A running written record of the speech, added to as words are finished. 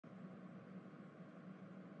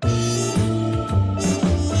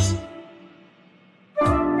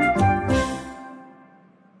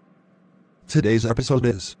Today's episode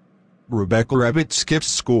is Rebecca Rabbit skips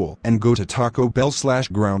school and go to Taco Bell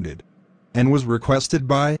 / grounded, and was requested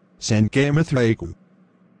by Sangamithra Achu.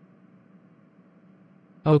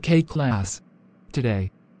 Okay class.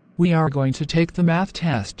 Today, we are going to take the math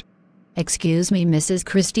test. Excuse me, Mrs.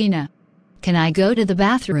 Christina. Can I go to the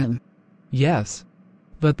bathroom? Yes.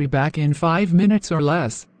 But be back in 5 minutes or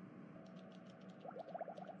less.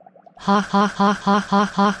 Ha ha ha ha ha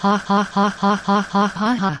ha ha ha ha ha ha ha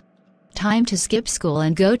ha ha. Time to skip school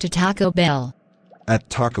and go to Taco Bell. At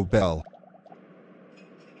Taco Bell.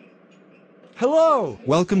 Hello!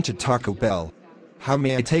 Welcome to Taco Bell. How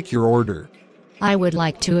may I take your order? I would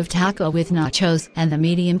like to have taco with nachos and the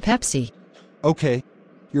medium Pepsi. Okay.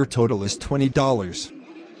 Your total is $20.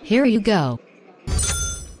 Here you go.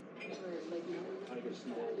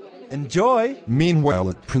 Enjoy! Meanwhile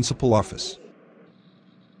at principal office.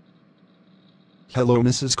 Hello,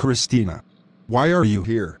 Mrs. Christina. Why are you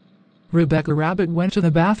here? Rebecca Rabbit went to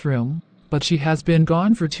the bathroom, but she has been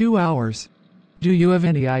gone for 2 hours. Do you have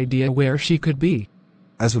any idea where she could be?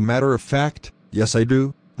 As a matter of fact, yes I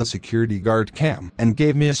do. The security guard came and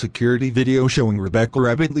gave me a security video showing Rebecca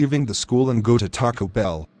Rabbit leaving the school and go to Taco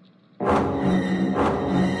Bell.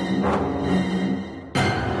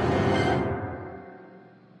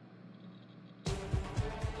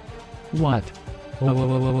 What?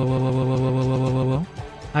 Whoa.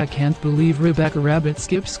 I can't believe Rebecca Rabbit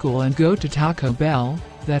skipped school and go to Taco Bell.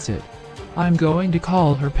 That's it. I'm going to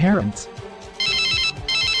call her parents.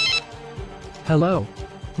 Hello.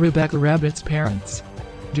 Rebecca Rabbit's parents.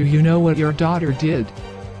 Do you know what your daughter did?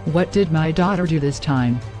 What did my daughter do this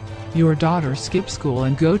time? Your daughter skipped school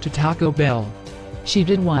and go to Taco Bell. She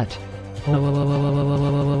did what?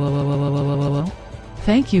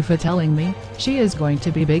 Thank you for telling me. She is going to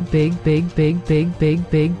be big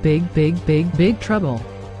trouble.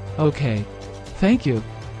 Okay. Thank you.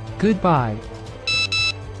 Goodbye.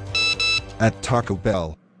 At Taco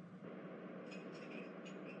Bell.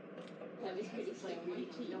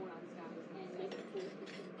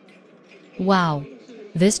 Wow.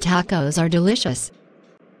 These tacos are delicious.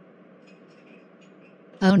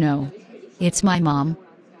 Oh no. It's my mom.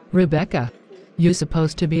 Rebecca. You're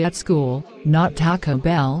supposed to be at school, not Taco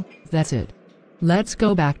Bell. That's it. Let's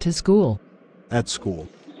go back to school. At school.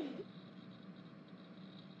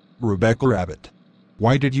 Rebecca Rabbit.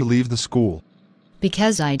 Why did you leave the school?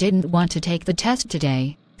 Because I didn't want to take the test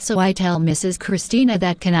today, so I tell Mrs. Christina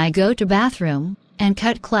that can I go to bathroom, and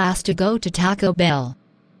cut class to go to Taco Bell.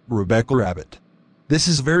 Rebecca Rabbit. This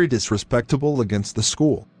is very disrespectful against the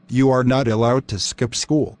school. You are not allowed to skip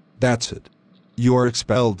school. That's it. You are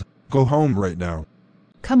expelled. Go home right now.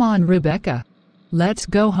 Come on, Rebecca. Let's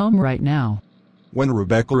go home right now. When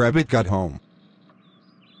Rebecca Rabbit got home.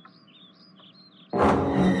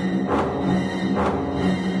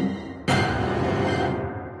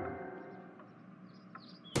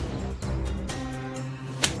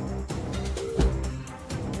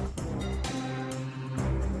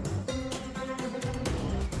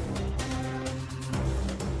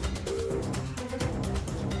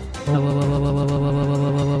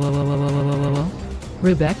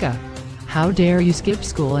 Rebecca, how dare you skip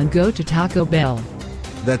school and go to Taco Bell?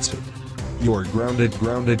 That's it. You're grounded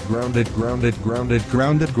for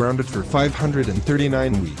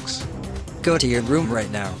 539 weeks. Go to your room right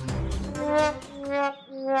now.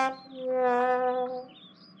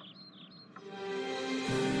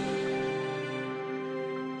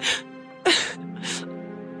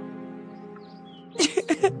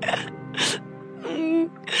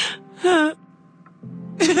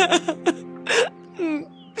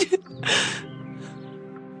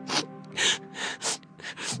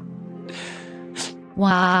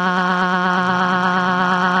 Wow.